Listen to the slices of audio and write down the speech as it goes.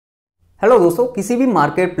Hello दोस्तों, किसी भी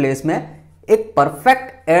मार्केट प्लेस में एक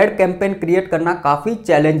परफेक्ट एड कैंपेन क्रिएट करना काफ़ी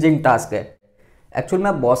चैलेंजिंग टास्क है। एक्चुअल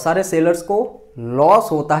में बहुत सारे सेलर्स को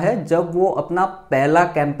लॉस होता है जब वो अपना पहला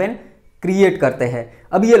कैंपेन क्रिएट करते हैं।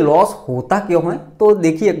 अब ये लॉस होता क्यों है? तो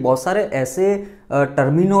देखिए, बहुत सारे ऐसे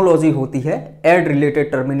टर्मिनोलॉजी होती है, एड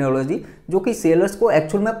रिलेटेड टर्मिनोलॉजी, जो कि सेलर्स को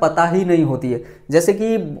एक्चुअल में पता ही नहीं होती है। जैसे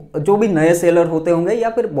कि जो भी नए सेलर होते होंगे या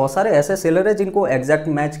फिर बहुत सारे ऐसे सेलर हैं जिनको एग्जैक्ट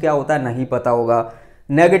मैच क्या होता है नहीं पता होगा,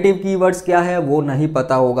 नेगेटिव कीवर्ड्स क्या है वो नहीं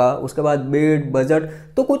पता होगा, उसके बाद बिड, बजट,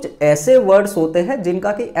 तो कुछ ऐसे वर्ड्स होते हैं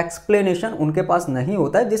जिनका कि एक्सप्लेनेशन उनके पास नहीं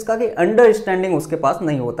होता है, जिसका कि अंडरस्टैंडिंग उसके पास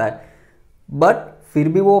नहीं होता है। बट फिर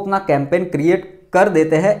भी वो अपना कैंपेन क्रिएट कर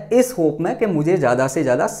देते हैं इस होप में कि मुझे ज़्यादा से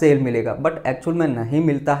ज़्यादा सेल मिलेगा, बट एक्चुअल में नहीं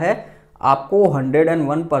मिलता है, आपको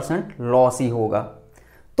 101% लॉस ही होगा।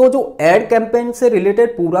 तो जो एड कैंपेन से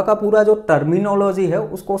रिलेटेड पूरा का पूरा जो टर्मिनोलॉजी है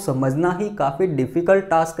उसको समझना ही काफ़ी डिफिकल्ट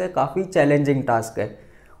टास्क है, काफ़ी चैलेंजिंग टास्क है।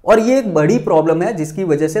 और ये एक बड़ी प्रॉब्लम है जिसकी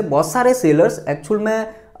वजह से बहुत सारे सेलर्स एक्चुअल में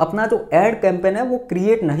अपना जो एड कैंपेन है वो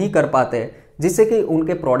क्रिएट नहीं कर पाते हैं, जिससे कि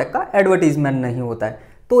उनके प्रोडक्ट का एडवर्टीजमेंट नहीं होता है।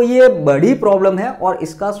 तो ये बड़ी प्रॉब्लम है और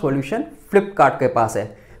इसका सॉल्यूशन फ्लिपकार्ट के पास है।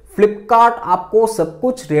 फ्लिपकार्ट आपको सब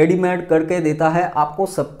कुछ रेडीमेड करके देता है, आपको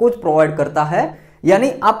सब कुछ प्रोवाइड करता है,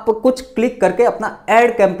 यानी आप कुछ क्लिक करके अपना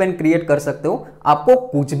एड कैंपेन क्रिएट कर सकते हो। आपको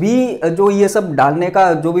कुछ भी जो ये सब डालने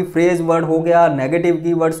का, जो भी फ्रेज वर्ड हो गया, नेगेटिव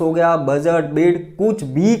कीवर्ड्स हो गया, बजट, बिड, कुछ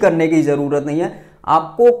भी करने की जरूरत नहीं है।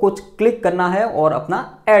 आपको कुछ क्लिक करना है और अपना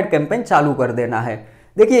एड कैंपेन चालू कर देना है।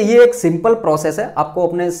 देखिए, ये एक सिंपल प्रोसेस है। आपको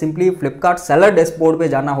अपने सिंपली फ्लिपकार्ट सेलर डैशबोर्ड पे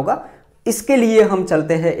जाना होगा। इसके लिए हम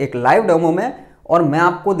चलते हैं एक लाइव डेमो में और मैं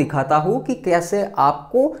आपको दिखाता हूं कि कैसे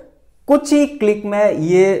आपको कुछ ही क्लिक में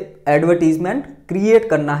ये एडवर्टीजमेंट क्रिएट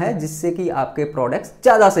करना है, जिससे कि आपके प्रोडक्ट्स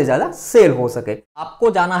ज्यादा से ज्यादा सेल हो सके। आपको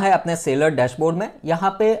जाना है अपने सेलर डैशबोर्ड में। यहां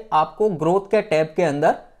पे आपको ग्रोथ के टैब के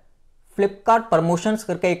अंदर फ्लिपकार्ट प्रमोशंस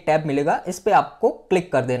करके एक टैब मिलेगा, इस पे आपको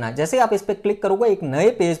क्लिक कर देना है। जैसे आप इस पे क्लिक करोगे एक नए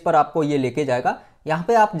पेज पर आपको ये लेके जाएगा। यहाँ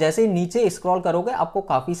पे आप जैसे ही नीचे स्क्रॉल करोगे आपको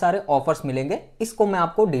काफी सारे ऑफर्स मिलेंगे, इसको मैं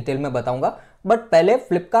आपको डिटेल में बताऊंगा। बट पहले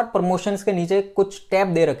फ्लिपकार्ट प्रमोशंस के नीचे कुछ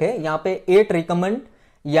टैब दे रखे हैं। यहाँ पे 8 रिकमेंड,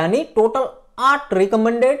 यानी टोटल 8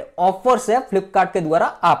 रिकमेंडेड ऑफर्स है फ्लिपकार्ट के द्वारा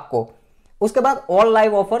आपको। उसके बाद ऑल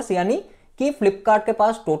लाइव ऑफर्स, यानी कि फ्लिपकार्ट के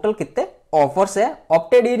पास टोटल कितने ऑफर्स है।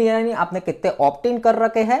 ऑप्टेड इन, यानी आपने कितने ऑप्ट इन कर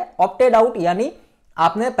रखे हैं। ऑप्टेड आउट, यानी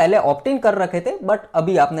आपने पहले ऑप्ट इन कर रखे थे बट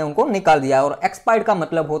अभी आपने उनको निकाल दिया। और एक्सपायर्ड का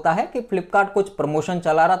मतलब होता है कि फ्लिपकार्ट कुछ प्रमोशन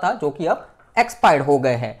चला रहा था जो कि अब एक्सपायर्ड हो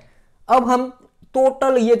गए हैं। अब हम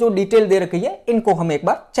टोटल ये जो डिटेल दे रखी है इनको हम एक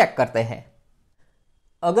बार चेक करते हैं।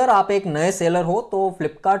 अगर आप एक नए सेलर हो तो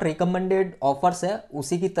फ्लिपकार्ट रिकमेंडेड ऑफर्स है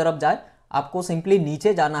उसी की तरफ जाए। आपको सिंपली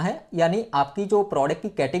नीचे जाना है, यानी आपकी जो प्रोडक्ट की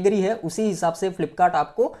कैटेगरी है उसी हिसाब से फ्लिपकार्ट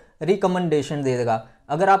आपको रिकमेंडेशन दे देगा।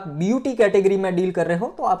 अगर आप ब्यूटी कैटेगरी में डील कर रहे हो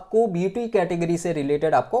तो आपको ब्यूटी कैटेगरी से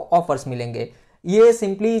रिलेटेड आपको ऑफर्स मिलेंगे। ये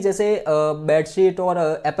सिंपली जैसे बेडशीट और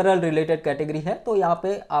अपैरल रिलेटेड कैटेगरी है तो यहाँ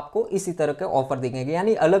पे आपको इसी तरह के ऑफर दिखेंगे,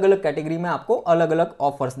 यानी अलग अलग कैटेगरी में आपको अलग अलग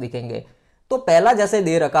ऑफर्स दिखेंगे। तो पहला जैसे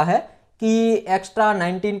दे रखा है कि एक्स्ट्रा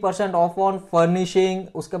 19% ऑफ ऑन फर्निशिंग,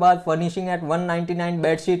 उसके बाद फर्निशिंग एट 199,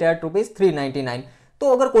 बेडशीट एट ₹399। तो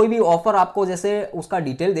अगर कोई भी ऑफर आपको जैसे उसका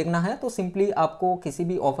डिटेल देखना है तो सिंपली आपको किसी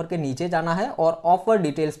भी ऑफर के नीचे जाना है और ऑफर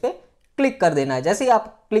डिटेल्स पे क्लिक कर देना है। जैसे ही आप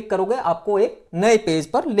क्लिक करोगे आपको एक नए पेज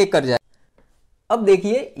पर लेकर जाए। अब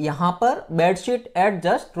देखिए यहाँ पर बेडशीट एट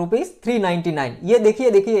जस्ट ₹399, ये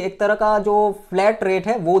देखिए एक तरह का जो फ्लैट रेट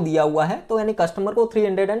है वो दिया हुआ है। तो यानी कस्टमर को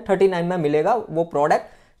 339 में मिलेगा वो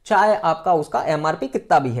प्रोडक्ट, चाहे आपका उसका एमआरपी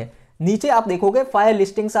कितना भी है। नीचे आप देखोगे 5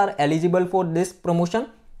 listings are eligible for this promotion.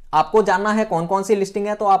 आपको जानना है कौन कौन सी लिस्टिंग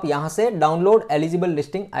है तो आप यहां से डाउनलोड एलिजिबल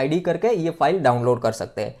लिस्टिंग आईडी करके ये फाइल डाउनलोड कर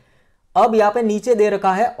सकते हैं। अब यहाँ पे नीचे दे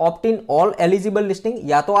रखा है opt in all eligible listing,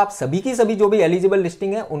 या तो आप सभी की सभी जो भी एलिजिबल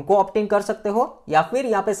लिस्टिंग है उनको ऑप्ट इन कर सकते हो, या फिर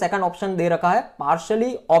यहाँ पे सेकंड ऑप्शन दे रखा है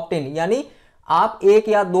पार्शियली ऑप्ट इन, यानी आप 1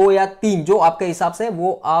 या 2 या 3 जो आपके हिसाब से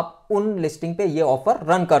वो आप उन लिस्टिंग पे ये ऑफर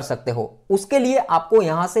रन कर सकते हो। उसके लिए आपको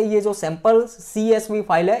यहां से ये जो सैंपल CSV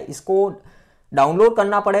फाइल है इसको डाउनलोड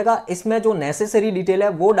करना पड़ेगा। इसमें जो नेसेसरी डिटेल है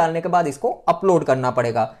वो डालने के बाद इसको अपलोड करना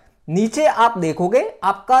पड़ेगा। नीचे आप देखोगे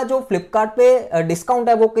आपका जो फ्लिपकार्ट पे डिस्काउंट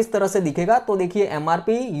है वो किस तरह से दिखेगा। तो देखिए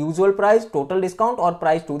MRP, usual price, total discount और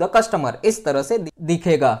प्राइस टू द कस्टमर, इस तरह से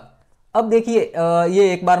दिखेगा। अब देखिए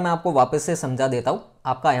ये एक बार मैं आपको वापस से समझा देता हूं।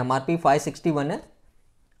 आपका एमआरपी 561 है,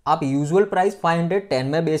 आप यूजुअल प्राइस 510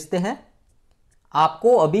 में बेचते हैं,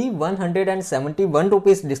 आपको अभी 171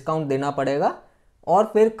 रुपीज डिस्काउंट देना पड़ेगा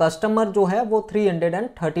और फिर कस्टमर जो है वो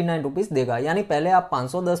 339 रुपीज देगा। यानी पहले आप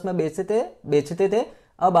 510 में बेचते थे,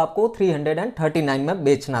 अब आपको 339 में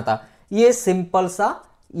बेचना था। ये सिंपल सा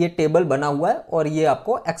ये टेबल बना हुआ है और ये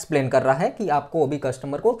आपको एक्सप्लेन कर रहा है कि आपको अभी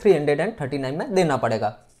कस्टमर को 339 में देना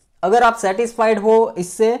पड़ेगा। अगर आप सेटिस्फाइड हो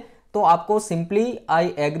इससे तो आपको simply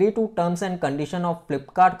I agree to terms and condition of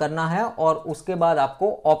Flipkart करना है और उसके बाद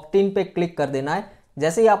आपको ऑप्ट इन पे क्लिक कर देना है।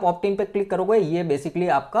 जैसे ही आप ऑप्ट इन पे क्लिक करोगे ये बेसिकली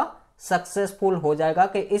आपका सक्सेसफुल हो जाएगा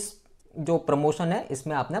कि इस जो प्रमोशन है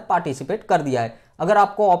इसमें आपने पार्टिसिपेट कर दिया है। अगर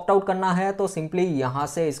आपको ऑप्ट आउट करना है तो सिंपली यहां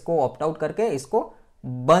से इसको ऑप्ट आउट करके इसको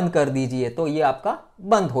बंद कर दीजिए, तो ये आपका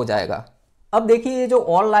बंद हो जाएगा। अब देखिए ये जो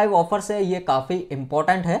ऑल लाइव ऑफर्स है ये काफी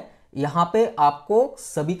इंपॉर्टेंट है। यहाँ पे आपको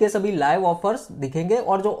सभी के सभी लाइव ऑफर्स दिखेंगे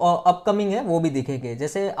और जो अपकमिंग है वो भी दिखेंगे।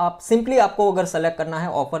 जैसे आप सिंपली आपको अगर सेलेक्ट करना है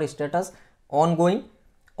offer status on going,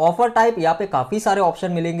 offer type, यहाँ पे काफी सारे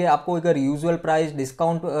ऑप्शन मिलेंगे आपको। अगर यूजुअल प्राइस,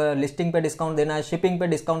 डिस्काउंट, लिस्टिंग पे डिस्काउंट देना है, शिपिंग पे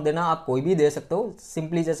डिस्काउंट देना, आप कोई भी दे सकते हो।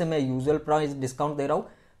 सिंपली जैसे मैं यूजुअल प्राइस डिस्काउंट दे रहा हूँ।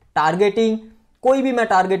 टारगेटिंग, कोई भी मैं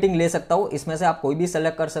टारगेटिंग ले सकता हूँ, इसमें से आप कोई भी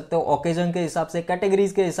सेलेक्ट कर सकते हो। ओकेजन के हिसाब से,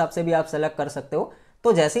 कैटेगरीज के हिसाब से भी आप सेलेक्ट कर सकते हो।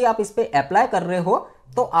 तो जैसे ही आप इस पे अप्लाई कर रहे हो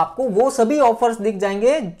तो आपको वो सभी ऑफर्स दिख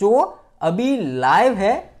जाएंगे जो अभी लाइव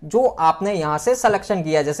है, जो आपने यहां से सिलेक्शन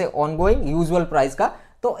किया, जैसे ऑनगोइंग, यूजुअल प्राइस का।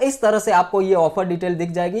 तो इस तरह से आपको ये ऑफर डिटेल दिख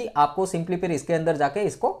जाएगी। आपको सिंपली फिर इसके अंदर जाके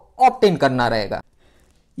इसको ऑप्ट इन करना रहेगा।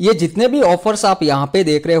 ये जितने भी ऑफर्स आप यहां पे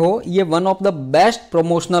देख रहे हो ये one of the best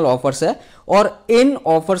promotional offers है और इन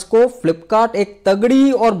ऑफर्स को फ्लिपकार्ट एक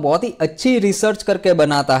तगड़ी और बहुत ही अच्छी रिसर्च करके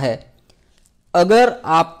बनाता है। अगर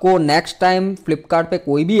आपको नेक्स्ट टाइम फ्लिपकार्ट पे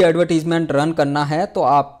कोई भी एडवर्टीजमेंट रन करना है तो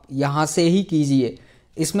आप यहां से ही कीजिए।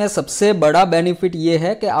 इसमें सबसे बड़ा बेनिफिट ये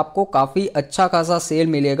है कि आपको काफ़ी अच्छा खासा सेल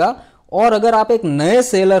मिलेगा और अगर आप एक नए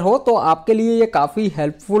सेलर हो तो आपके लिए ये काफ़ी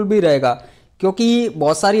हेल्पफुल भी रहेगा, क्योंकि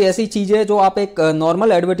बहुत सारी ऐसी चीज़ें जो आप एक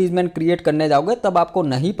नॉर्मल एडवर्टीजमेंट क्रिएट करने जाओगे तब आपको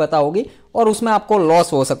नहीं पता होगी और उसमें आपको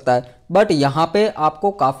लॉस हो सकता है। बट यहाँ पे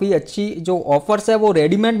आपको काफ़ी अच्छी जो ऑफर्स है वो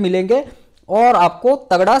रेडीमेड मिलेंगे और आपको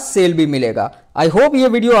तगड़ा सेल भी मिलेगा। आई होप ये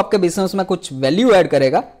वीडियो आपके बिजनेस में कुछ वैल्यू ऐड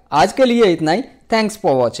करेगा। आज के लिए इतना ही। Thanks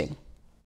for watching.